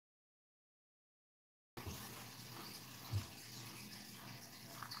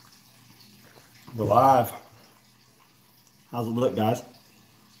We're live. How's it look, guys?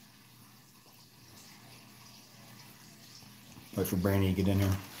 Wait for Brandy to get in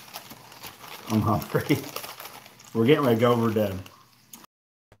here. I'm hungry. We're getting ready to go over to,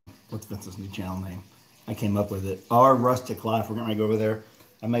 what's Vince's new channel name? I came up with it. Our Rustic Life. We're getting ready to go over there.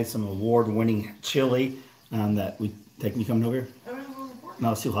 I made some award-winning chili that we take. You coming over here?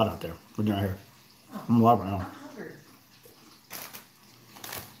 No, it's too hot out there. We're doing it here. I'm live right now.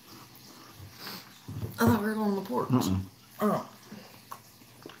 I thought we were going on the porch. Oh.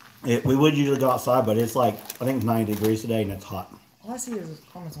 We would usually go outside, but it's like, I think it's 90 degrees today and it's hot. All I see is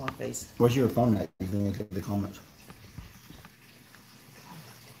comments on my face. Where's your phone at? You can look at the comments.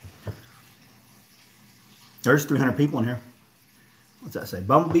 There's 300 people in here. What's that say?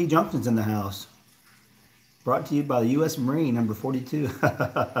 Bumblebee Junction's in the house. Brought to you by the U.S. Marine, number 42.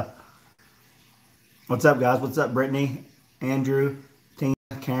 What's up, guys? What's up, Brittany, Andrew, Tina,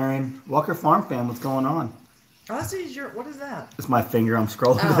 Karen, Walker Farm Fam? What's going on? All I see is what is that? It's my finger. I'm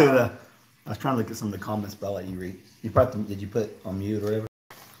scrolling through the. I was trying to look at some of the comments, but I'll let you read. You probably did you put on mute or whatever?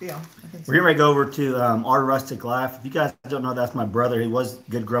 Yeah, I think so. We're getting ready to go over to Our Rustic Life. If you guys don't know, that's my brother. He was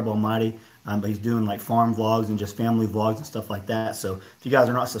Good Grub Almighty, but he's doing like farm vlogs and just family vlogs and stuff like that. So if you guys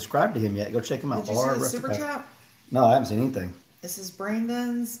are not subscribed to him yet, go check him out. Did you see the super chat? No, I haven't seen anything. This is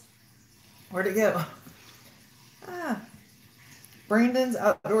Brandon's. Where'd it go? Brandon's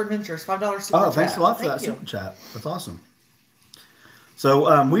Outdoor Adventures, $5 super chat. Oh, thanks a lot for that super chat. That's awesome.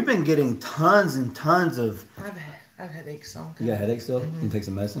 So we've been getting tons and tons of. I've headaches. So you got headaches still? You take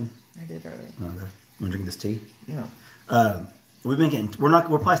some medicine? I did earlier. Okay. You want to drink this tea? No. We've been getting. We're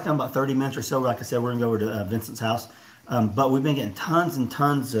probably down about 30 minutes or so. Like I said, we're gonna go over to Vincent's house. But we've been getting tons and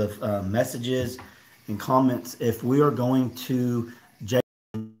tons of messages and comments if we are going to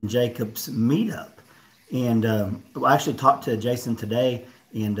Jacob's meetup. And I actually talked to Jason today,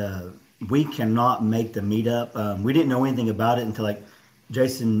 and we cannot make the meetup. We didn't know anything about it until like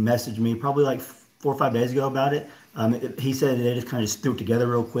Jason messaged me probably like 4 or 5 days ago about it. He said they just kind of threw it together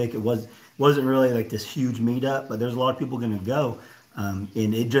real quick. It wasn't really like this huge meetup, but there's a lot of people going to go. And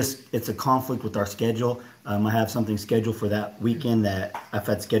it's a conflict with our schedule. I have something scheduled for that weekend that I've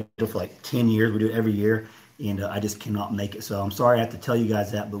had scheduled for like 10 years. We do it every year, and I just cannot make it. So I'm sorry I have to tell you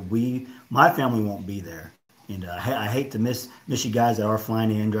guys that, but my family won't be there. And I hate to miss you guys that are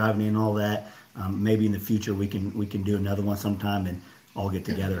flying in, driving in, all that. Maybe in the future we can do another one sometime and all get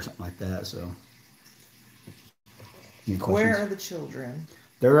together or something like that. So, where are the children?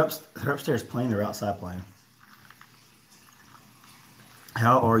 They're upstairs playing. They're outside playing.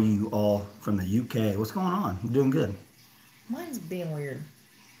 How are you all from the UK? What's going on? I'm doing good. Mine's being weird.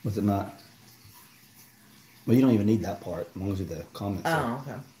 Was it not? Well, you don't even need that part. As long as you the comments. Oh,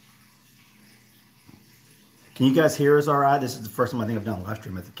 okay. Can you guys hear us all right? This is the first time I think I've done a live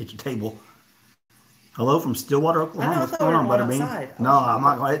stream at the kitchen table. Hello from Stillwater, Oklahoma. What's going on, Butterbean? No, I'm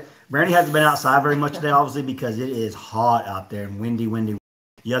not going. Brandy hasn't been outside very much today, obviously, because it is hot out there and windy. You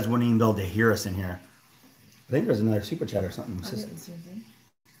guys wouldn't even be able to hear us in here. I think there's another super chat or something. I didn't see anything.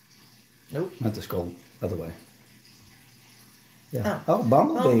 Nope. Not to scroll the other way. Yeah. Oh,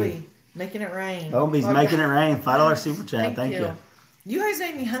 Bumblebee. Making it rain. Bumblebee's making it rain. $5 super chat. Thank you. You guys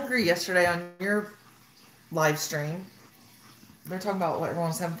made me hungry yesterday on your live stream. They're talking about what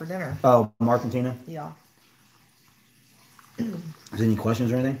everyone's having for dinner. Oh, Mark and Tina? Yeah. Is there any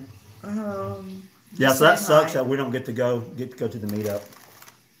questions or anything? Yeah, so that sucks that we don't get to go to the meetup.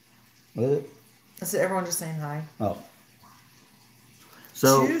 What is it? I said everyone just saying hi. Oh.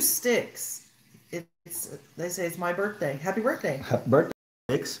 So 2 sticks. They say it's my birthday. Happy birthday. Happy birthday,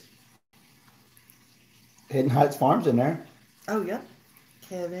 sticks. Hidden Heights Farms in there. Oh, yeah.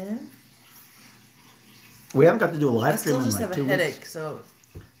 Kevin. We haven't got to do a live stream in like 2 weeks. I still just have a headache, so.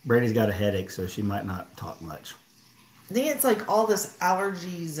 Brandy's got a headache, so she might not talk much. I think it's like all this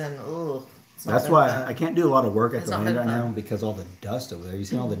allergies and ugh. That's why I can't do a lot of work at the land right now because all the dust over there. You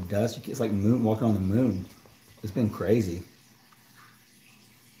see all the dust? It's like walking on the moon. It's been crazy.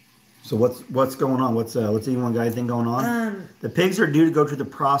 So what's going on? What's anyone got anything going on? The pigs are due to go to the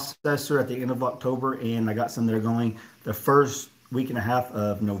processor at the end of October, and I got some that are going the first week and a half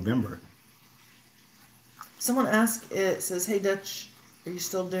of November. Someone asked, it says, hey Dutch, are you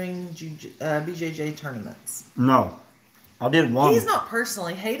still doing BJJ tournaments? No. I did one. He's not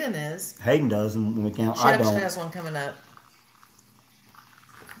personally. Hayden is. Hayden does, and we can't. She actually has one coming up.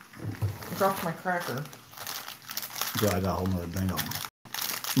 I dropped my cracker. Yeah, I got a whole nother thing on.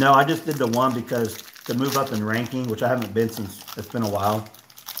 No, I just did the one because to move up in ranking, which I haven't been since it's been a while,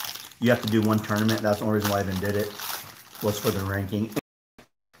 you have to do one tournament. That's the only reason why I even did it, was for the ranking.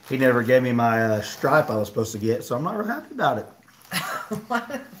 He never gave me my stripe I was supposed to get, so I'm not real happy about it.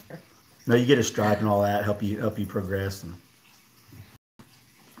 Whatever. No, you get a stripe and all that, help you progress.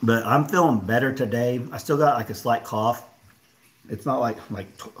 But I'm feeling better today. I still got like a slight cough. It's not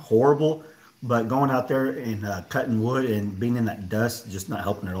horrible, but going out there and cutting wood and being in that dust just not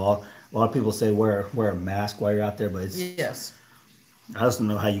helping at all. A lot of people say wear a mask while you're out there, but yes, I just don't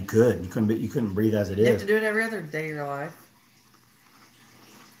know how you could. You couldn't breathe as it is. You have to do it every other day of your life.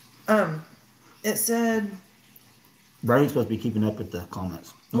 It said Brady's supposed to be keeping up with the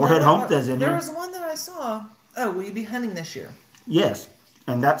comments. Morehead Homestead's in here. There was one that I saw. Oh, will you be hunting this year? Yes,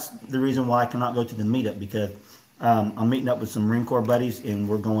 and that's the reason why I cannot go to the meetup, because I'm meeting up with some Marine Corps buddies, and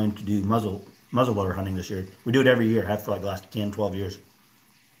we're going to do muzzleloader hunting this year. We do it every year, have for like the last 10, 12 years.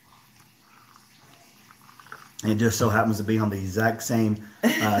 And it just so happens to be on the exact same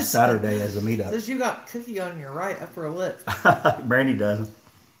Saturday as the meetup. Says you got cookie on your right upper lip. Brandy does.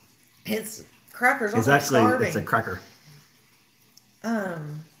 It's crackers. It's a cracker. Hold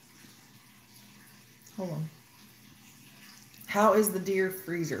on. How is the deer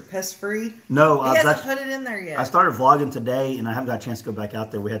freezer? Pest free? No, he hasn't put it in there yet. I started vlogging today, and I haven't got a chance to go back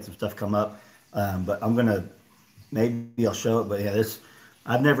out there. We had some stuff come up, but maybe I'll show it. But yeah,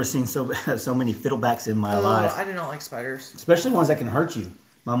 I've never seen so many fiddlebacks in my life. I do not like spiders, especially ones that can hurt you.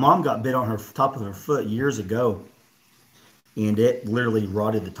 My mom got bit on her top of her foot years ago, and it literally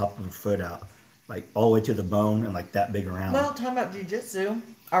rotted the top of her foot out, like all the way to the bone and like that big around. Well, talking about jiu-jitsu,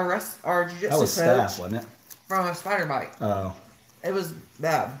 our jiu-jitsu that was coach staph, wasn't it? From a spider bite. Oh. It was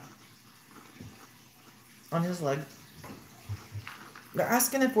bad. On his leg. They're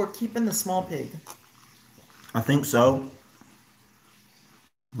asking if we're keeping the small pig. I think so.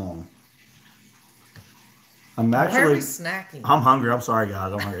 Oh. I'm actually snacking. I'm hungry. I'm sorry,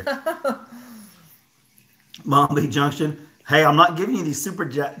 guys. I'm hungry. Mom B Junction. Hey, I'm not giving you these super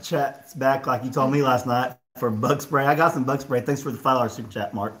chats back like you told me last night for bug spray. I got some bug spray. Thanks for the $5 super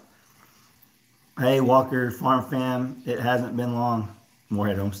chat, Mark. Hey, Walker Farm Fam. It hasn't been long.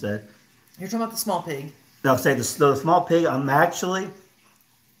 Morehead Homestead. You're talking about the small pig. I'll say the small pig. I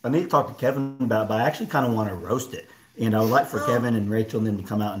need to talk to Kevin about it, but I actually kind of want to roast it. And I would like for Kevin and Rachel and them to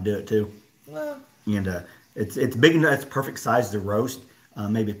come out and do it too. Well, and it's big enough. It's perfect size to roast.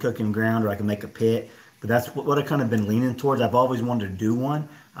 Maybe cooking ground, or I can make a pit. But that's what I've kind of been leaning towards. I've always wanted to do one.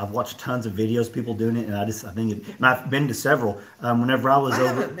 I've watched tons of videos, people doing it, and I think and I've been to several. Whenever I was over, I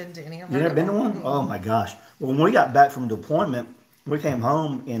haven't been to any. You never been to one? Oh my gosh! Well, when we got back from deployment, we came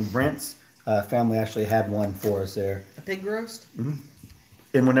home, and Brent's family actually had one for us there. A pig roast. Mm-hmm.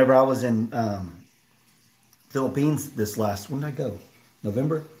 And whenever I was in Philippines when did I go?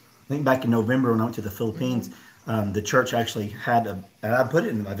 November. I think back in November when I went to the Philippines. Mm-hmm. The church actually had and I put it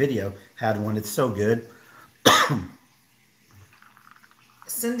in my video, had one. It's so good.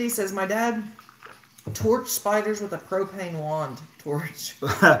 Cindy says, my dad torched spiders with a propane wand torch.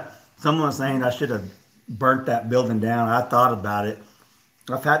 Someone was saying I should have burnt that building down. I thought about it.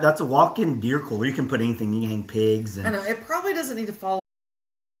 That's a walk-in deer cooler. You can put anything. You can hang pigs. I know. It probably doesn't need to fall.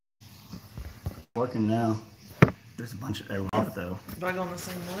 Working now. There's a bunch of everyone off though. Do I go on the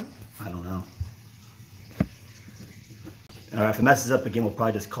same one? I don't know. All right, if it messes up again, we'll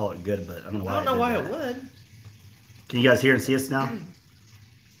probably just call it good, but I don't know why. I don't know why it would. Can you guys hear and see us now?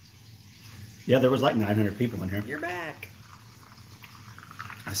 Yeah, there was like 900 people in here. You're back.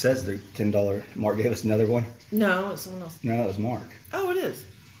 It says the $10. Mark gave us another one. No, it's someone else. No, it was Mark. Oh, it is.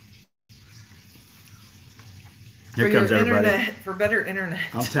 Here comes everybody. For better internet.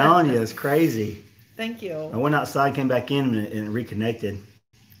 I'm telling you, it's crazy. Thank you. I went outside, came back in, and it reconnected.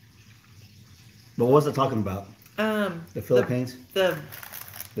 But what was it talking about? The Philippines? The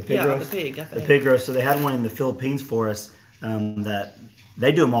pig roast? The pig, I think. The pig roast. So they had one in the Philippines for us that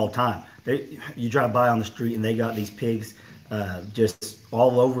they do them all the time. You drive by on the street and they got these pigs just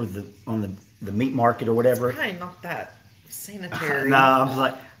all over on the meat market or whatever. It's probably not that sanitary. No, I was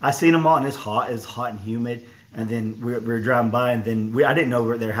like, I seen them all and it's hot and humid. And then we were driving by, and then I didn't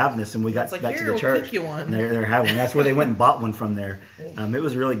know they were having this, and we got back to the church. Cook you one. And they're having one. That's where they went and bought one from there. It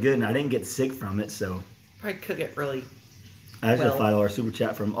was really good, and I didn't get sick from it. So probably cook it really. That's a $5 super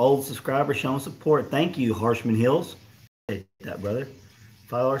chat from old subscriber showing support. Thank you, Harshman Hills. Take that, brother.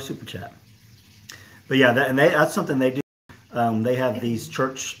 $5 super chat. But yeah, that's something they do. They have these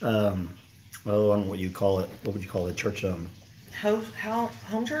church. Well, I don't know what you call it. What would you call it? Church.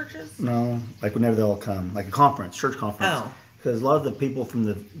 Home churches? No, like whenever they'll come, like a conference, church conference. Oh. Because a lot of the people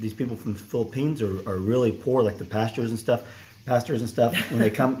these people from the Philippines are really poor, like the pastors and stuff. When they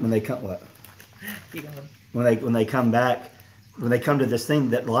come, what? Keep going. When they come back, when they come to this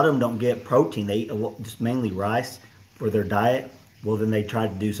thing, that a lot of them don't get protein. They eat just mainly rice for their diet. Well, then they try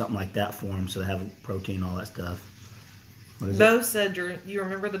to do something like that for them, so they have protein, all that stuff. What is it? Bo said, you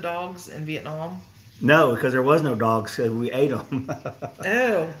remember the dogs in Vietnam? No, because there was no dogs, so we ate them.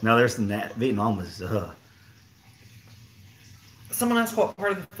 Oh. No, there's some that. Vietnam was, Someone asked what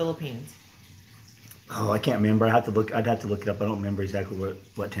part of the Philippines. oh, I can't remember. I'd have to look it up. I don't remember exactly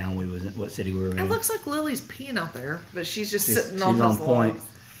what town we was in, what city we were in. It looks like Lily's peeing out there, but she's just She's- sitting on she's those on point. logs.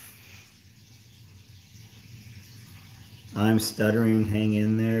 I'm stuttering. Hang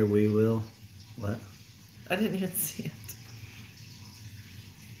in there. We will. What? I didn't even see it.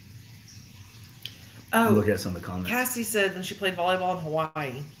 I'm Oh, looking at some of the comments. Cassie said when she played volleyball in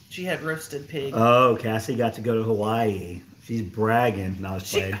Hawaii, she had roasted pig. Oh, Cassie got to go to Hawaii. She's bragging. No, I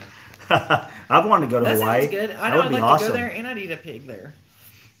was playing. I've wanted to go to That Hawaii. sounds good. I That know would I'd be like awesome. to go there, and I'd eat a pig there.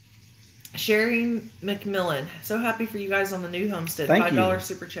 Sherry McMillan, so happy for you guys on the new homestead. Thank $5 you.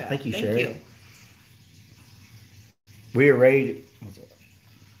 super chat. Thank you, Thank Sherry. you. We are ready.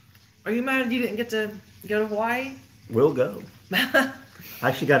 Are you mad you didn't get to go to Hawaii? We'll go. I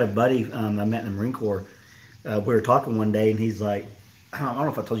actually got a buddy I met in the Marine Corps. We were talking one day, and he's like, I don't know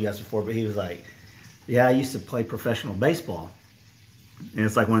if I told you guys before, but he was like, yeah, I used to play professional baseball. And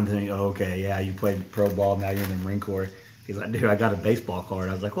it's like one thing, oh, okay, yeah, you played pro ball, now you're in the Marine Corps. He's like, dude, I got a baseball card.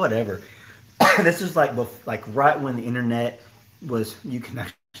 I was like, whatever. This is like right when the internet was, you can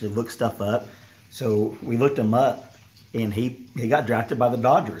actually look stuff up. So we looked him up, and he got drafted by the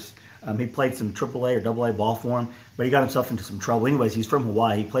Dodgers. He played some AAA or AA ball for him, but he got himself into some trouble. Anyways, he's from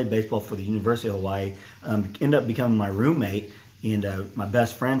Hawaii. He played baseball for the University of Hawaii. Ended up becoming my roommate and my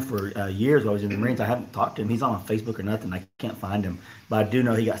best friend for years. I was in the Marines. I haven't talked to him. He's not on Facebook or nothing. I can't find him, but I do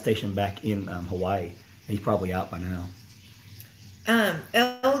know he got stationed back in Hawaii. He's probably out by now.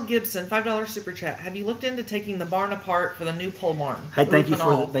 L. Gibson, $5 super chat. Have you looked into taking the barn apart for the new pole barn? Hey, thank you Roof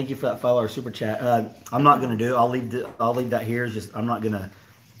and all. for that $5 super chat. I'm not going to do it. I'll leave that here. I'm not going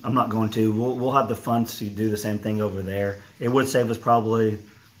to. We'll have the funds to do the same thing over there. It would save us probably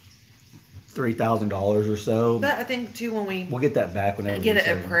 $3,000 or so. But I think too when We'll get that back whenever get we it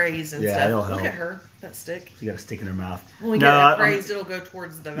save them. appraised and Yeah, stuff. it'll Look help. at her, that stick. She got a stick in her mouth. When we No, get it I'm- appraised, it'll go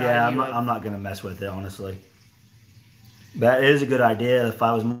towards the value. Yeah, of- I'm not going to mess with it, honestly. That is a good idea. If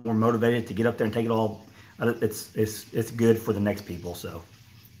I was more motivated to get up there and take it all, it's good for the next people. So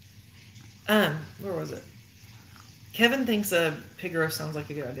Where was it? Kevin thinks a pig roast sounds like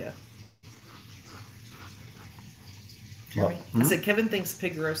a good idea. Hear me? I said Kevin thinks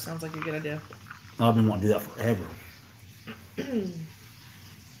pig roast sounds like a good idea. I've been wanting to do that forever.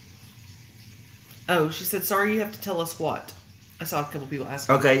 Oh, she said, sorry, you have to tell us what. I saw a couple people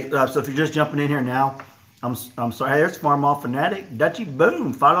asking. Okay, so if you're just jumping in here now, I'm sorry. Hey, there's Farm Off Fanatic. Dutchy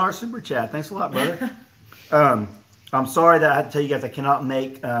Boom, $5 super chat. Thanks a lot, brother. I'm sorry that I had to tell you guys I cannot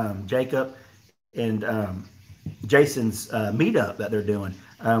make Jacob and Jason's meetup that they're doing.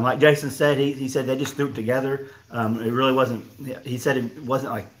 Like Jason said, he said they just threw it together. It really wasn't. He said it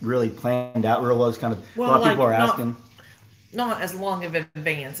wasn't like really planned out. It really was kind of. Well, a lot of people like, are asking. Not as long of an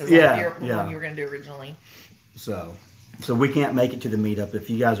advance as Yeah, like the yeah. one you were going to do originally. So we can't make it to the meetup if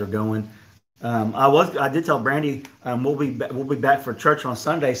you guys are going. I did tell Brandy we'll be back for church on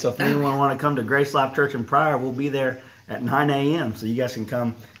Sunday. So if anyone want to come to Grace Life Church in Pryor, we'll be there at 9 a.m. So you guys can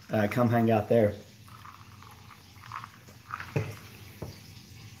come hang out there.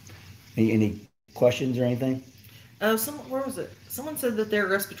 Any questions or anything? Oh, where was it? Someone said that they're a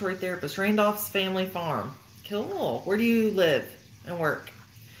respiratory therapist. Randolph's Family Farm. Cool. Where do you live and work?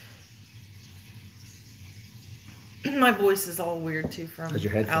 My voice is all weird too from Is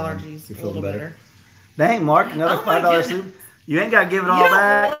your head feeling- allergies. you A feeling little better? Dang, Mark, another Oh my $5 goodness. soup. You ain't got to give it You all don't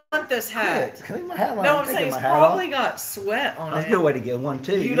back. want this hat. Leave my hat alone. No, I'm taking saying my it's hat off. probably got sweat on That's a it. good way to get one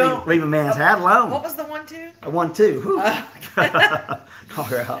too. You You don't- leave a man's hat alone. What was the one too? I won two. Whew. Uh, All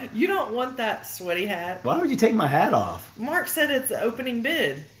right. You don't want that sweaty hat. Why would you take my hat off? Mark said it's the opening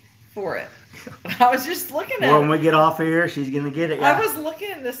bid for it. I was just looking at Well, when it. we get off here, she's gonna get it. I Yeah. was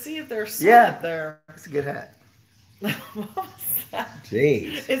looking to see if there's sweat Yeah. there. It's a good hat. What was that?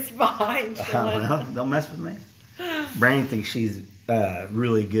 Jeez. It's behind I don't know. Don't mess with me. Brandon thinks she's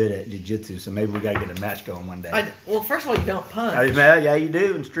really good at jiu-jitsu, so maybe we gotta get a match going one day. Well, first of all, you don't punch. Yeah, you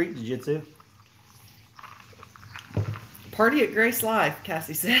do in street jiu-jitsu. Party at Grace Life,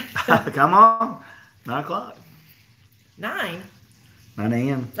 Cassie said. Come on. 9 o'clock. 9? 9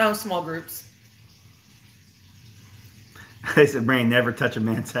 a.m. Oh, small groups. They said, Brandon, never touch a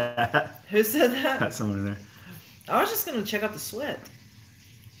man's hat. Who said that? Got someone in there. I was just going to check out the sweat.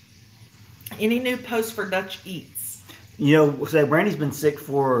 Any new posts for Dutch Eats? You know, so Brandy's been sick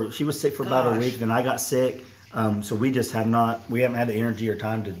she was sick for about a Gosh. week, then I got sick. So we just haven't had the energy or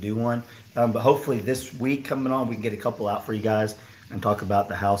time to do one. But hopefully this week coming on, we can get a couple out for you guys and talk about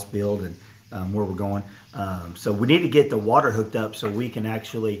the house build where we're going. So we need to get the water hooked up so we can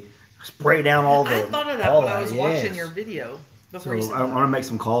actually spray down all the. I thought of that all when I that, was yes. watching your video before So you said I'm that. going to make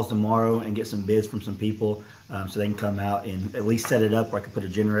some calls tomorrow and get some bids from some people so they can come out and at least set it up where I can put a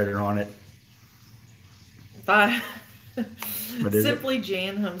generator on it. Five. What is it? Simply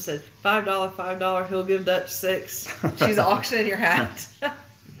Jan Hum said $5, he'll give Dutch 6. She's auctioning your hat.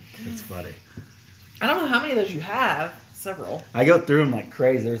 It's funny. I don't know how many of those you have. Several. I go through them like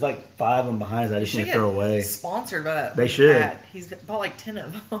crazy. There's like 5 of them behind us I just You need should to throw get away. Sponsored by that. They should. hat. He's bought like 10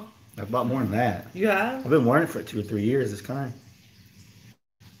 of them. I bought more than that. You have? I've been wearing it for 2 or 3 years. It's kind.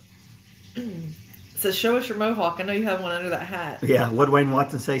 It says, show us your mohawk. I know you have one under that hat. Yeah. What did Wayne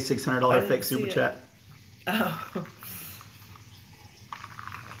Watson say? I $600 didn't fake see super it. chat. Oh.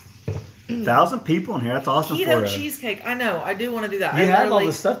 1,000 people in here. That's awesome for Keto us. cheesecake. I know. I do want to do that. You I have all literally-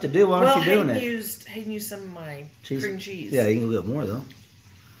 the stuff to do. Why aren't you doing Hayden used some of my Cheese? cream cheese. Yeah, you can do it more though.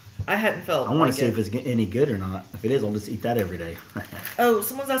 I hadn't felt. I want like to see it. if it's any good or not. If it is, I'll just eat that every day. Oh,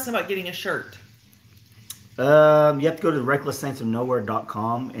 someone's asking about getting a shirt. You have to go to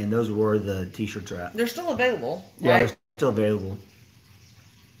recklesssaintsofnowhere.com, and those are where the t-shirts are at. They're still available. Yeah, Right? they're still available.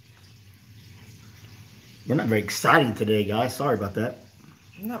 We're not very exciting today, guys. Sorry about that.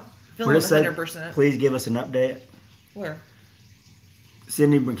 I'm not We're feeling just saying, 100%. please give us an update. Where?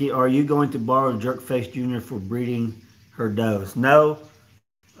 Cindy McKee, are you going to borrow Jerkface Jr. for breeding her does? No,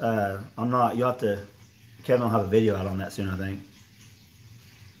 I'm not. You'll have to. Kevin will have a video out on that soon, I think.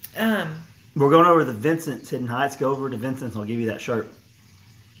 We're going over to Vincent's Hidden Heights. Go over to Vincent's. I'll give you that shirt.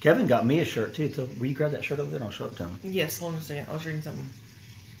 Kevin got me a shirt too. So will you grab that shirt over there? And I'll show it to him. Yes, hold on a second. I was reading something.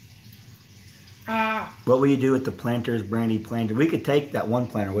 What will you do with the planters, Brandy planter? We could take that one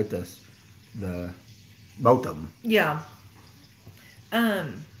planter with us. Both of them. Yeah.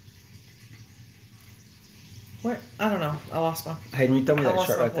 Where? I don't know. I lost my. Hey, can you throw me I that lost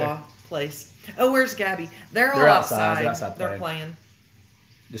shirt my right there? place. Oh, where's Gabby? They're all They're outside. outside. They're outside They're playing. playing.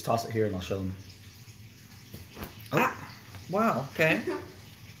 Just toss it here and I'll show them. Oh. Ah, wow. Okay.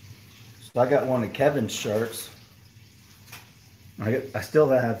 So I got one of Kevin's shirts. I still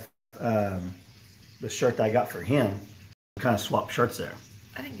have the shirt that I got for him. Kind of swap shirts there.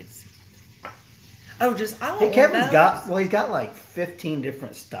 I think it's. Oh, just I want Hey, one Kevin's of got those. he's got like 15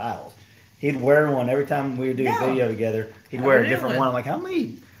 different styles. He'd wear one every time we would do Yeah. a video together. He'd Have wear a a new different one. one. I'm like, how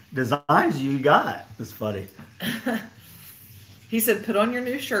many designs you got? It's funny. He said, "Put on your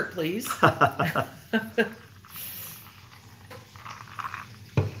new shirt, please."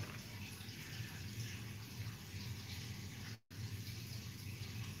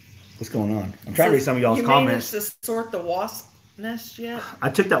 What's going on? I'm trying to read some of y'all's you comments. managed to sort the wasp nest yet? I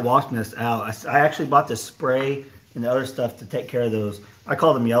took that wasp nest out. I actually bought the spray and the other stuff to take care of those. I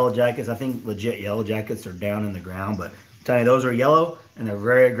call them yellow jackets. I think legit yellow jackets are down in the ground, but I'm telling you, those are yellow and they're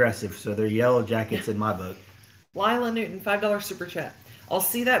very aggressive. So they're yellow jackets in my book. Lila Newton, $5 super chat. I'll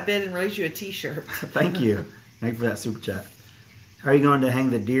see that bid and raise you a T-shirt. Thank you. Thank you for that super chat. How are you going to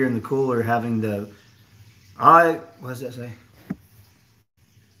hang the deer in the cooler having the... what does that say?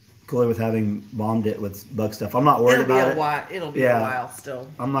 Cooler with having bombed it with bug stuff. I'm not worried It'll be about a it. while. It'll be Yeah. a while still.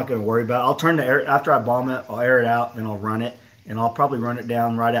 I'm not going to worry about it. I'll turn the air... After I bomb it, I'll air it out, then I'll run it. And I'll probably run it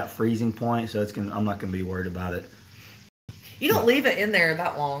down right at freezing point, so I'm not going to be worried about it. You don't leave it in there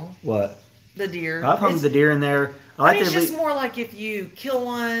that long. What? The deer. I've hung It's- the deer in there. I it's like just to more like if you kill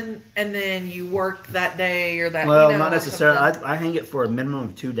one and then you work that day or that. Well, you know, not or necessarily. something. I hang it for a minimum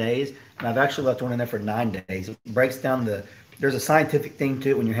of 2 days, and I've actually left one in there for 9 days. It breaks down there's a scientific thing to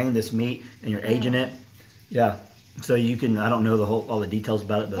it when you're hanging this meat and you're aging it. Yeah. So you can, I don't know all the details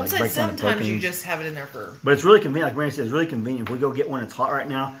about it, but Well, like it's like break down the sometimes you proteins. just have it in there for. But it's really convenient. Like Randy said, it's really convenient. If we go get one that's hot right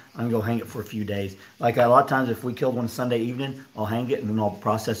now, I'm going to go hang it for a few days. Like a lot of times if we killed one Sunday evening, I'll hang it and then I'll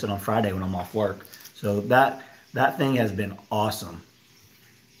process it on Friday when I'm off work. So that thing has been awesome.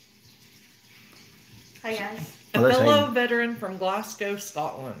 Hi guys. A Oh, there's fellow Hayden. veteran from Glasgow,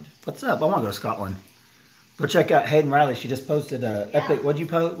 Scotland. What's up? I want to go to Scotland. Go check out Hayden Riley. She just posted a epic. What'd you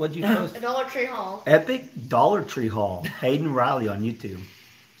post? A Dollar Tree haul. Epic Dollar Tree haul. Hayden Riley on YouTube.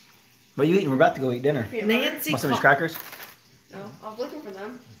 What are you eating? We're about to go eat dinner. Peanut butter. Nancy, Want some of these Co- crackers? No, I was looking for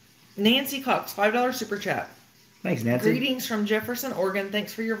them. Nancy Cox, $5 super chat. Thanks, Nancy. Greetings from Jefferson, Oregon.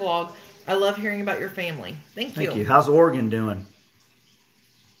 Thanks for your vlog. I love hearing about your family. Thank you. Thank you. How's Oregon doing?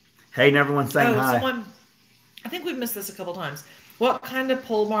 Hayden, everyone's saying hi. I think we've missed this a couple times. What kind of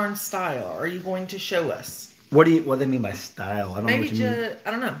pole barn style are you going to show us? What do they mean by style? I don't know Maybe what you mean.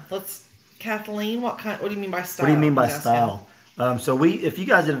 I don't know. Kathleen, what do you mean by style? What do you mean by He's asking. style? So if you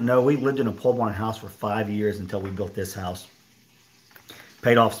guys didn't know, we lived in a pole barn house for 5 years until we built this house.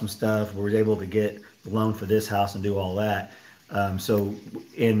 Paid off some stuff. We were able to get the loan for this house and do all that.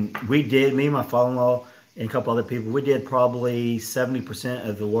 And we did, me and my father-in-law and a couple other people, we did probably 70%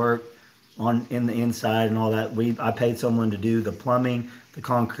 of the work in the inside and all that. I paid someone to do the plumbing, the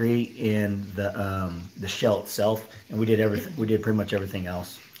concrete, and the shell itself, and we did everything. We did pretty much everything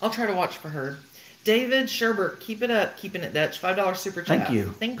else. I'll try to watch for her. David Sherbert, keep it up, keeping it Dutch. $5 super chat. Thank you.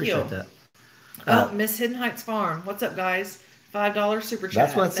 Thank Appreciate you. that. Miss Hidden Heights Farm. What's up, guys? $5 super chat.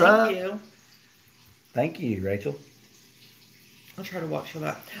 That's what's up. Thank you. Thank you, Rachel. I'll try to watch for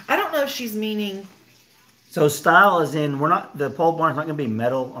that. I don't know if she's meaning. So style is in. The pole barn's not going to be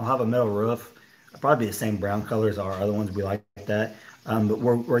metal. I'll have a metal roof. It'll probably be the same brown color as our other ones. We like that. But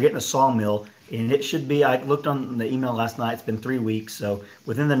we're getting a sawmill, and it should be. I looked on the email last night. It's been 3 weeks, so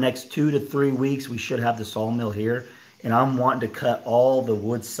within the next 2 to 3 weeks, we should have the sawmill here. And I'm wanting to cut all the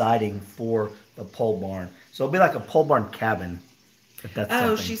wood siding for the pole barn, so it'll be like a pole barn cabin. If that's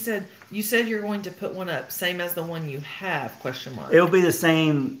something. She said you said you're going to put one up, same as the one you have? Question mark. It'll be the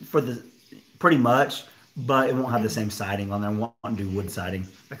same pretty much, but it won't have the same siding on there. I want to do wood siding,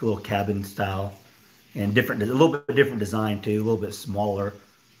 like a little cabin style, and a little bit different design too, a little bit smaller.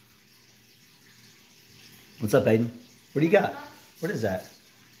 What's up, Aiden? What do you got? What is that?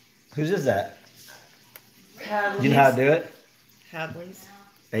 Whose is that? Hadley's. You know how to do it? Hadley's.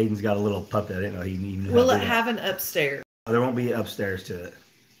 Aiden's got a little puppet. I didn't know he even knew Will how it to do have an upstairs? There won't be upstairs to it.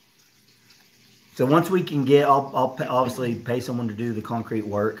 So once we can get, I'll obviously pay someone to do the concrete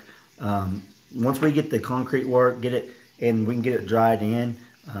work. Once we get the concrete work, get it, and we can get it dried in,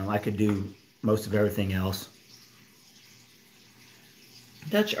 I could do most of everything else.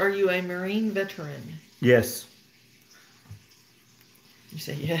 Dutch, are you a Marine veteran? Yes. You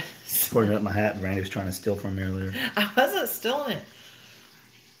say yes. Pouring up my hat, Randy was trying to steal from me earlier. I wasn't stealing it.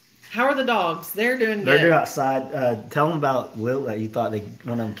 How are the dogs? They're doing good. They're outside. Tell them about Lily. You thought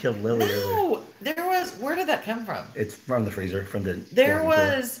one of them killed Lily earlier. No, there was. Where did that come from? It's from the freezer, from the. There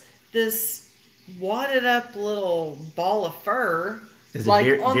was this wadded up little ball of fur,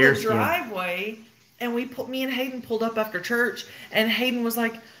 like on the driveway, and me and Hayden pulled up after church, and Hayden was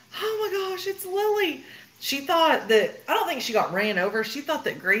like, "Oh my gosh, it's Lily." She thought that, I don't think she got ran over. She thought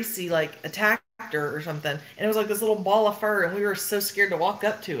that Gracie attacked her or something. And it was like this little ball of fur, and we were so scared to walk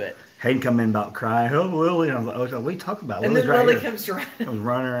up to it. Hayden come in about crying, "Oh, Lily." And I was like, "Oh, what are you talking about?" And Lily's then Lily comes running. I was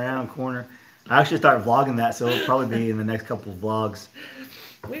running around the corner. I actually started vlogging that, so it'll probably be in the next couple of vlogs.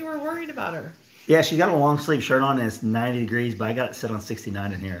 We were worried about her. Yeah, she's got a long sleeve shirt on, and it's 90 degrees, but I got it set on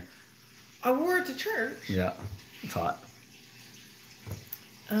 69 in here. I wore it to church. Yeah, it's hot.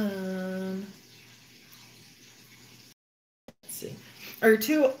 Let's see. Are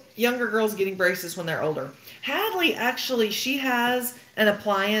two younger girls getting braces when they're older? Hadley, actually, she has an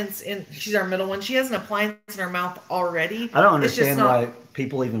appliance she's our middle one. She has an appliance in her mouth already. I don't understand why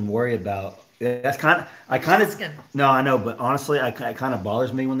people even worry about. That's no, I know, but honestly, it kind of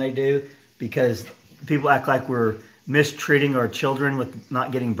bothers me when they do, because people act like we're mistreating our children with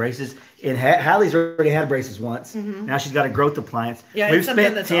not getting braces. And Hallie's already had braces once. Mm-hmm. Now she's got a growth appliance. Yeah, we've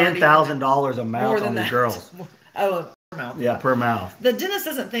spent $10,000 a mouth on these girls. Oh, per mouth. Yeah, per mouth. The dentist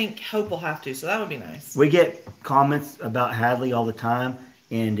doesn't think Hope will have to, so that would be nice. We get comments about Hadley all the time,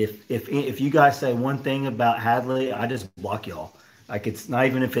 and if you guys say one thing about Hadley, I just block y'all. Like, it's not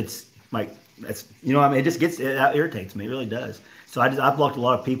even if it's like that's, you know what I mean, it irritates me. It really does. So I blocked a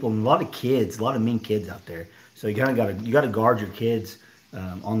lot of people and a lot of kids, a lot of mean kids out there. So you gotta guard your kids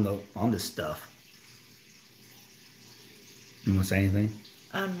on this stuff. You want to say anything?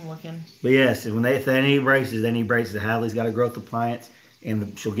 I'm looking. But yes, if they need braces, they need braces. Hadley's got a growth appliance,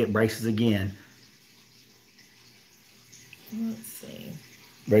 and she'll get braces again. Let's see.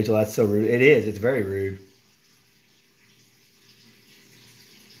 Rachel, that's so rude. It is. It's very rude.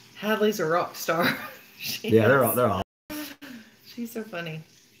 Hadley's a rock star. Yeah, they're all. She's so funny.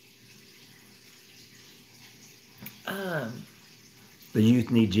 The youth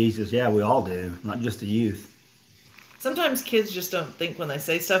need Jesus. Yeah, we all do. Not just the youth. Sometimes kids just don't think when they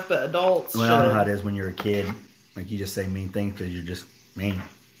say stuff, but adults Well, I know how it is when you're a kid. Like, you just say mean things because you're just mean.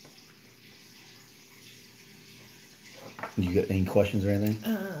 You got any questions or anything?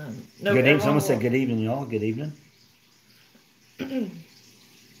 No. Good evening. Someone said good evening, y'all. Good evening.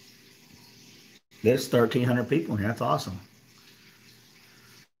 There's 1,300 people in here. That's awesome.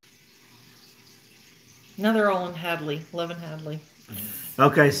 Now they're all in Hadley. Loving Hadley.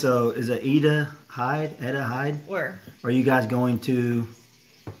 Okay, so is it Eda Hyde? Where? Are you guys going to?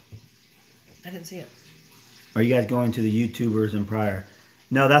 I didn't see it. Are you guys going to the YouTubers in Pryor?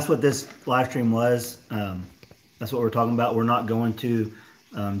 No, that's what this live stream was. That's what we're talking about. We're not going to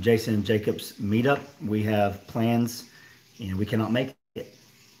Jason and Jacob's meetup. We have plans, and we cannot make it.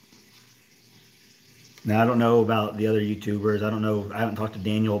 Now, I don't know about the other YouTubers. I don't know. I haven't talked to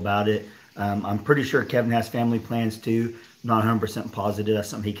Daniel about it. I'm pretty sure Kevin has family plans too. I'm not 100% positive. That's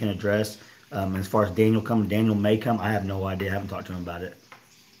something he can address. As far as Daniel coming, Daniel may come. I have no idea. I haven't talked to him about it.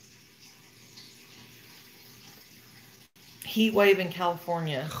 Heat wave in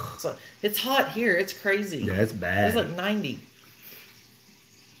California. So it's hot here. It's crazy. Yeah, it's bad. It's like 90.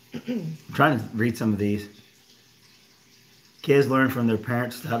 I'm trying to read some of these. Kids learn from their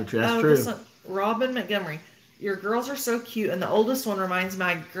parents how to dress. That's true. Listen, Robin Montgomery, your girls are so cute, and the oldest one reminds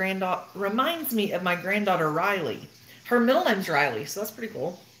me of my granddaughter Riley. Her middle name's Riley, so that's pretty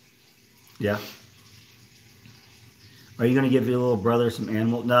cool. Yeah. Are you going to give your little brother some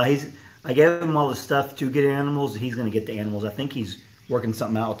animals? No, I gave him all the stuff to get animals. He's going to get the animals. I think he's working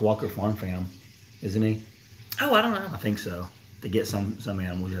something out with Walker Farm Fam, isn't he? Oh, I don't know. I think so. To get some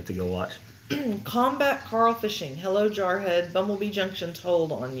animals, you have to go watch. Combat Carl Fishing. Hello, Jarhead. Bumblebee Junction's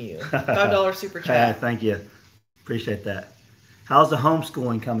hold on you. $5 super chat. Thank you. Appreciate that. How's the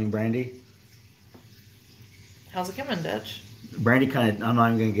homeschooling coming, Brandy? How's it coming, Dutch? Brandy I'm not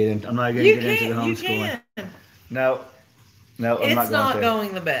even going to get into. I'm not going to get into the homeschooling. You can. No, it's not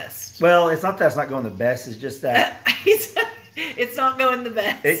going the best. Well, it's not that it's not going the best. It's just that it's not going the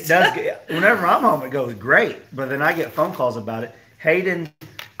best. It does. Whenever I'm home, it goes great. But then I get phone calls about it. Hayden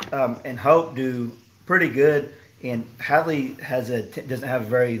and Hope do pretty good, and Hadley doesn't have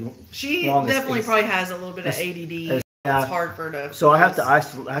very. She definitely probably has a little bit of ADD. It's hard for her to. So I have to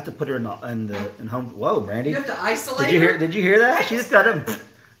isolate. I have to put her in home. Whoa, Brandy! You have to isolate. Did you hear that? She just got him.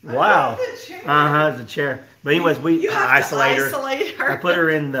 Wow. The chair. But anyways, we isolate her. I put her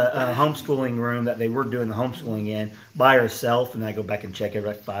in the homeschooling room that they were doing the homeschooling in by herself, and I go back and check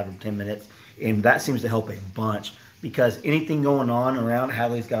every 5 or 10 minutes, and that seems to help a bunch because anything going on around,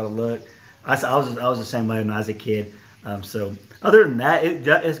 Hadley's got to look. I was the same way when I was a kid. So other than that,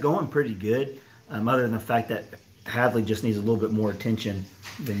 it's going pretty good. Other than the fact that Hadley just needs a little bit more attention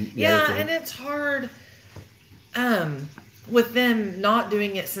than and it's hard with them not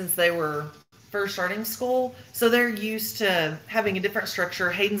doing it since they were first starting school, so they're used to having a different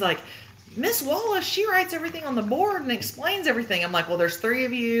structure. Hayden's like, Miss Wallace, she writes everything on the board and explains everything. I'm like, well, there's 3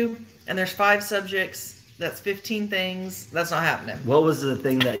 of you and there's 5 subjects. That's 15 things. That's not happening. What was the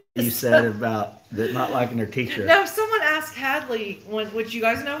thing that you said about that not liking her teacher? No, someone asked Hadley, which you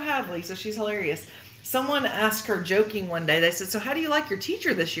guys know Hadley, so she's hilarious. Someone asked her joking one day, they said, so how do you like your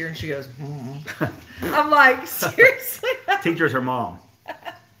teacher this year? And she goes, I'm like, seriously? Teacher's her mom.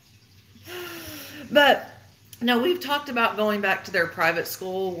 But no, we've talked about going back to their private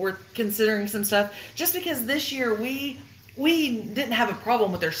school. We're considering some stuff just because this year we didn't have a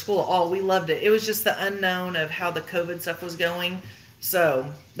problem with their school at all. We loved it. It was just the unknown of how the COVID stuff was going.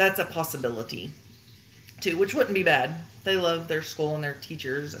 So that's a possibility too, which wouldn't be bad. They love their school and their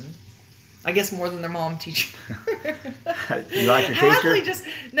teachers, and I guess more than their mom teacher. You like your teacher?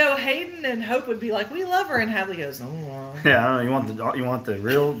 Hadley Hayden and Hope would be like, we love her, and Hadley goes, oh. Yeah, I don't know. You want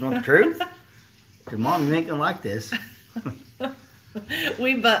the truth? Your mom, you ain't gonna like this.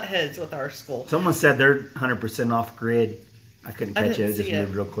 We butt heads with our school. Someone said they're 100% off grid. I couldn't catch it. It just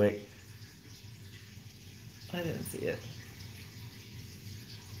moved real quick. I didn't see it.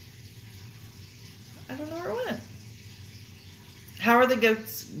 I don't know where it went. How are the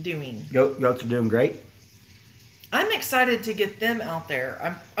goats doing? Goats are doing great. I'm excited to get them out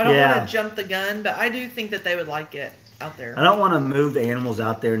there. I don't want to jump the gun, but I do think that they would like it out there. I don't want to move the animals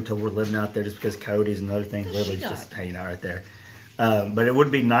out there until we're living out there just because Cody's and other things. Lily's just hanging out right there. But it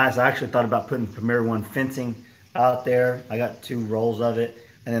would be nice. I actually thought about putting Premier One fencing out there. I got 2 rolls of it,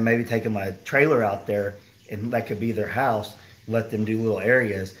 and then maybe taking my trailer out there, and that could be their house. Let them do little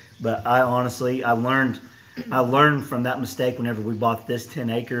areas. But I learned from that mistake whenever we bought this 10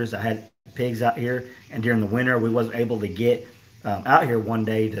 acres. I had pigs out here, and during the winter we wasn't able to get out here one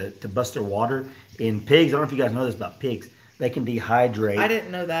day to bust their water. And pigs, I don't know if you guys know this about pigs, they can dehydrate. I didn't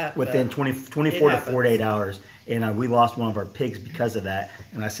know that. Within 24 to 48 hours. And we lost one of our pigs because of that.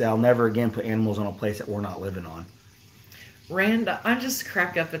 And I said, I'll never again put animals on a place that we're not living on. I just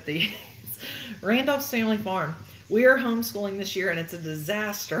crack up at the Randolph's Family Farm. We are homeschooling this year, and it's a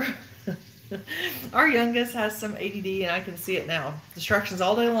disaster. Our youngest has some ADD, and I can see it now. Distractions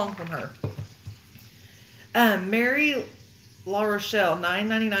all day long from her. Mary La Rochelle,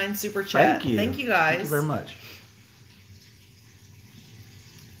 $9.99 super chat. Thank you guys. Thank you very much.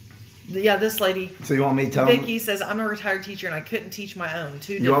 Yeah, this lady. So you want me to tell Vicky says, I'm a retired teacher and I couldn't teach my own.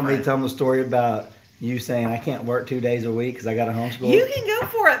 You want me to tell them the story about you saying I can't work 2 days a week because I got a homeschool? You can go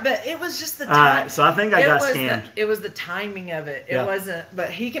for it, but it was just the time. So I think I got scammed. It was the timing of it. It wasn't,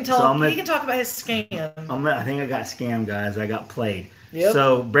 but he can tell. He can talk about his scam. I think I got scammed, guys. I got played. Yep.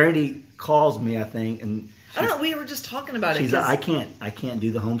 So Brandy calls me, I think, and I don't know. We were just talking about it. She's like, I can't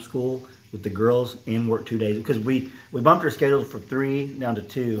do the homeschool with the girls and work 2 days because we bumped her schedule for 3 down to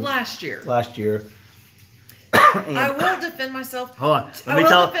 2 last year. And I will defend myself. Hold on. I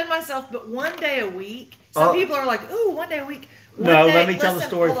will defend myself, but 1 day a week. Some people are like, "Ooh, 1 day a week." Let me tell the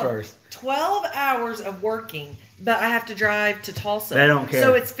story first. 12 hours of working, but I have to drive to Tulsa. They don't care.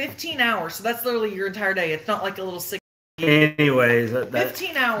 So it's 15 hours. So that's literally your entire day. It's not like a little 6. Anyways,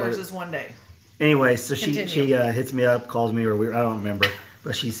 15 hours is 1 day. Anyway, so she hits me up, calls me, or I don't remember,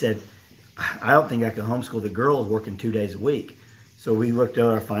 but she said, I don't think I can homeschool the girls working 2 days a week. So we looked at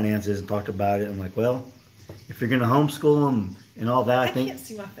our finances and talked about it. I'm like, well, if you're going to homeschool them and all that, I think can't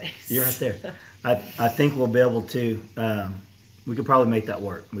see my face. You're right there. I think we'll be able to. We could probably make that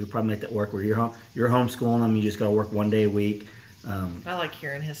work. We could probably make that work where you're homeschooling them. You just got to work 1 day a week. I like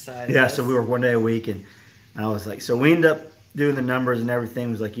hearing his side. Yeah, so we work 1 day a week, and I was like, so we ended up doing the numbers and everything.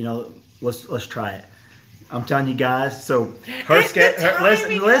 It was like, let's try it. I'm telling you guys. So listen.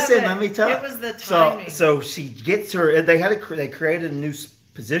 Let me tell you. It was the timing. So she gets her. They created a new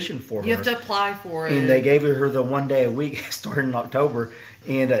position for her. You have to apply for it. And they gave her the 1 day a week starting in October.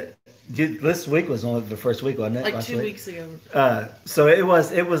 And this week was only the first week, wasn't it? Like last 2 week? weeks ago. So it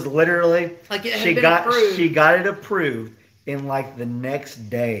was literally like it had been approved. She got it approved, and like the next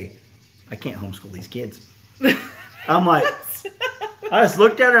day, I can't homeschool these kids. I'm like, I just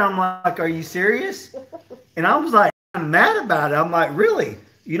looked at her. I'm like, are you serious? And I was like, I'm mad about it. I'm like, really?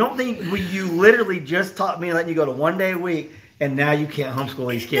 You don't think you literally just taught me letting you go to 1 day a week, and now you can't homeschool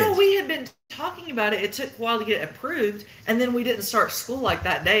these kids? No, we had been talking about it. It took a while to get it approved, and then we didn't start school like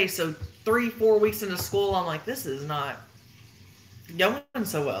that day. So 3-4 weeks into school, I'm like, this is not going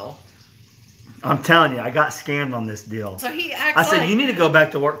so well. I'm telling you, I got scammed on this deal. So I said, you need to go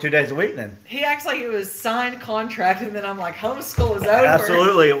back to work 2 days a week then. He acts like it was signed contract, and then I'm like, homeschool is over.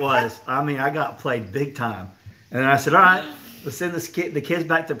 Absolutely it was. I mean, I got played big time. And then I said, all right, let's send the kids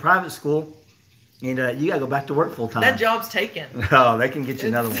back to private school, and you got to go back to work full time. That job's taken. Oh, they can get you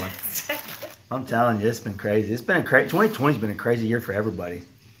another one. I'm telling you, it's been crazy. 2020's been a crazy year for everybody.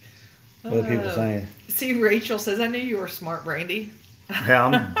 What are people saying? See, Rachel says, I knew you were smart, Brandy.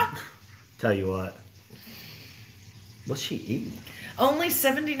 Yeah, tell you what. What's she eating? Only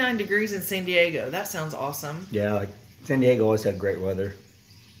 79 degrees in San Diego. That sounds awesome. Yeah, like San Diego always had great weather.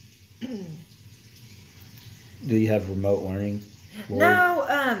 Do you have remote learning?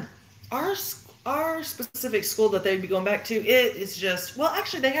 No, our specific school that they'd be going back to, it is just, well,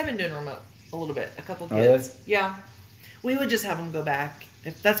 actually, they have been doing remote a little bit. A couple of kids. Really? Yeah. We would just have them go back.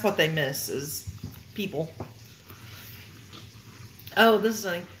 If that's what they miss is people. Oh, this is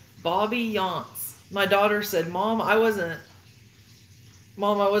funny. Bobby Yance. My daughter said, Mom, I wasn't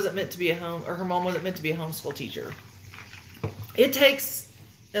meant to be her mom wasn't meant to be a homeschool teacher. It takes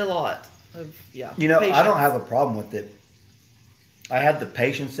a lot of, patience. I don't have a problem with it. I have the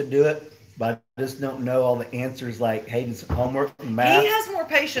patience to do it, but I just don't know all the answers like Hayden's homework and math. He has more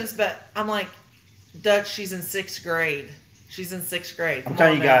patience, but I'm like, Dutch, she's in 6th grade. She's in 6th grade. I'm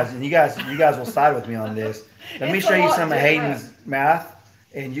telling you guys, and you guys will side with me on this. Let me show you some of Hayden's math,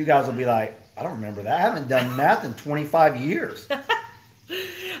 and you guys will be like, I don't remember that. I haven't done math in 25 years.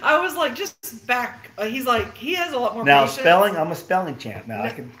 I was like, just back. He's like, he has a lot more now, patience. spelling, I'm a spelling champ. Now, I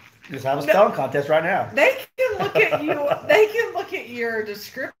can just have a spelling contest right now. They can look at you. They can look at your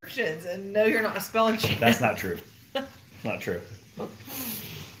descriptions and know you're not a spelling champ. That's not true. Not true.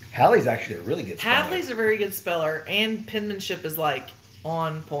 Hallie's actually a really good speller. Hallie's a very good speller, and penmanship is like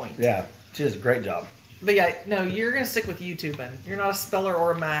on point. Yeah, she does a great job. But yeah, no, you're gonna stick with YouTubing. You're not a speller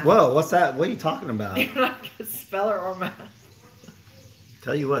or a math. Whoa, what's that? What are you talking about? You're not a speller or math.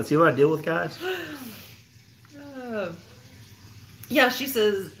 Tell you what, see what I deal with, guys? Yeah, she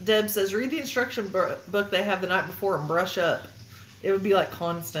says, Deb says, read the instruction book they have the night before and brush up. It would be like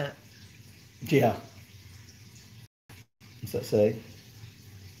constant. Yeah. What's that say?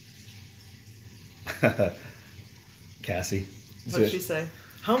 Cassie. What did she say?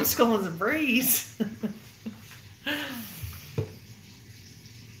 Homeschooling's a breeze.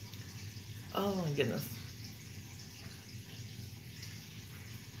 Oh my goodness.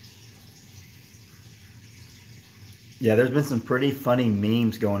 Yeah, there's been some pretty funny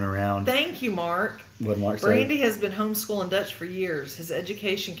memes going around. Thank you, Mark. What Mark said? Brandy has been homeschooling Dutch for years. His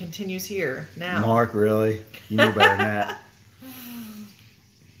education continues here now. Mark, really? You know better than that.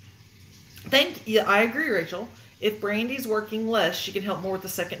 I agree, Rachel. If Brandy's working less, she can help more with the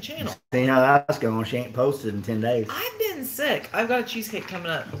second channel. See how that's going. She ain't posted in 10 days. I've been sick. I've got a cheesecake coming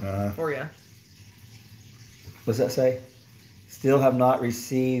up for you. What's that say? Still have not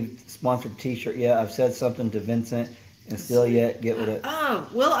received sponsored t-shirt yet. I've said something to Vincent and still yet get with it. Oh,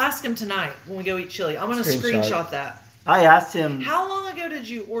 we'll ask him tonight when we go eat chili. I'm going to screenshot that. I asked him. How long ago did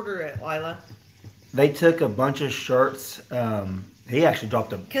you order it, Lila? They took a bunch of shirts. He actually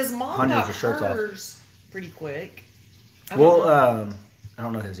dropped Because Mom hundreds got of shirts hers pretty quick. I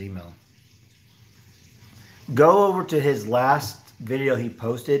don't know his email. Go over to his last video he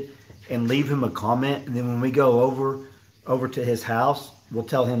posted and leave him a comment, and then when we go over to his house, we'll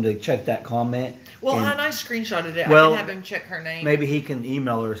tell him to check that comment. Well, and I screenshotted it. Well, I can have him check her name. Maybe he can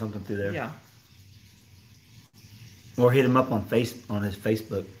email her or something through there. Yeah. Or hit him up on his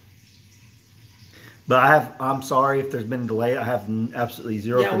Facebook. But I'm sorry if there's been a delay. I have absolutely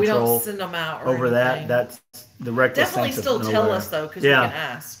zero control. We don't send them out over that. That's the reckless. Definitely still tell us though, because we can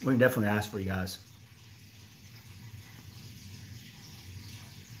ask. We can definitely ask for you guys.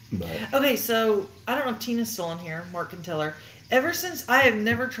 But. Okay, so I don't know if Tina's still on here. Mark can tell her. Ever since I have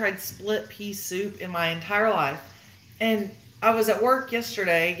never tried split pea soup in my entire life, and I was at work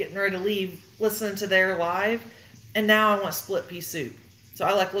yesterday getting ready to leave, listening to their live, and now I want split pea soup. So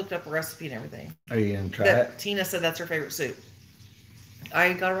I looked up a recipe and everything. Are you gonna try it? Tina said that's her favorite soup.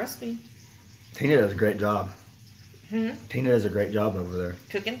 I got a recipe. Tina does a great job. Hmm? Tina does a great job over there.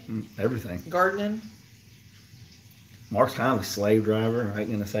 Cooking? Everything. Gardening? Mark's kind of a slave driver. I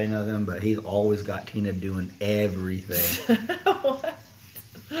ain't gonna say nothing, but he's always got Tina doing everything. What?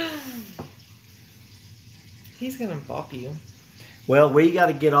 He's gonna bop you. Well, we got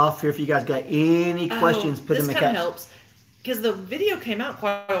to get off here. If you guys got any questions, put them in the chat. This kind of helps because the video came out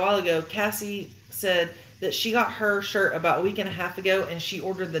quite a while ago. Cassie said that she got her shirt about a week and a half ago, and she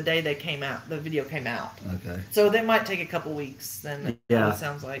ordered the day they came out. The video came out. Okay. So they might take a couple weeks. Then it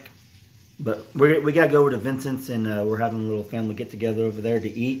sounds like. But we got to go over to Vincent's, and we're having a little family get-together over there to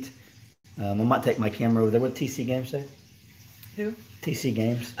eat. I might take my camera over there. What TC Games say? Who? TC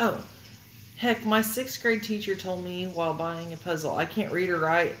Games. Oh. Heck, my 6th grade teacher told me while buying a puzzle, I can't read or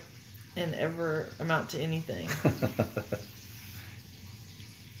write and ever amount to anything.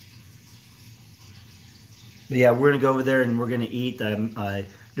 But yeah, we're going to go over there, and we're going to eat. I'm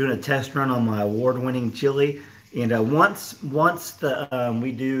doing a test run on my award-winning chili. And once the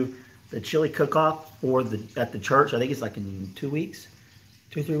we do the chili cook-off at the church. I think it's like in 2 weeks,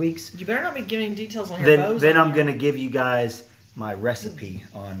 2-3 weeks. You better not be giving details on your bows. Then I'm going to give you guys my recipe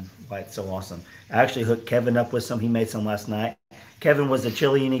on why it's so awesome. I actually hooked Kevin up with some. He made some last night. Kevin, was the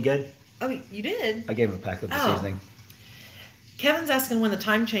chili any good? Oh, you did? I gave him a pack of the seasoning. Kevin's asking when the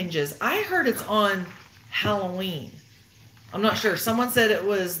time changes. I heard it's on Halloween. I'm not sure. Someone said it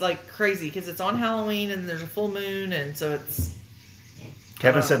was like crazy because it's on Halloween and there's a full moon, and so it's...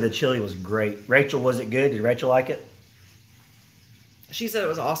 Kevin said the chili was great. Rachel, was it good? Did Rachel like it? She said it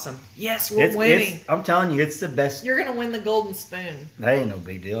was awesome. Yes, we're winning. I'm telling you, it's the best. You're going to win the golden spoon. That ain't no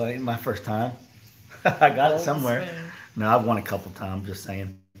big deal. It ain't my first time. I got it somewhere. Spoon. No, I've won a couple times, just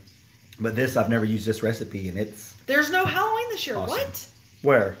saying. But this, I've never used this recipe, and it's... There's no Halloween this year. Awesome. What?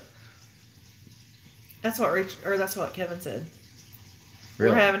 Where? That's what Kevin said.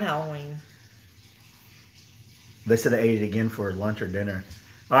 Really? We're having Halloween. They said I ate it again for lunch or dinner.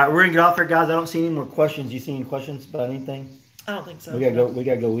 All right, we're gonna get off here, guys. I don't see any more questions. You see any questions about anything? I don't think so. We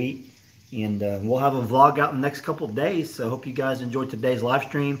gotta go eat, and we'll have a vlog out in the next couple of days. So I hope you guys enjoyed today's live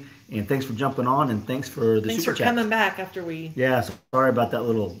stream, and thanks for jumping on, and thanks for the super chat. Coming back after we. Yeah, sorry about that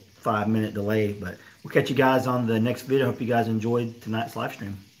little 5-minute delay, but we'll catch you guys on the next video. Hope you guys enjoyed tonight's live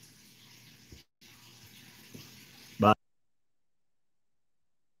stream.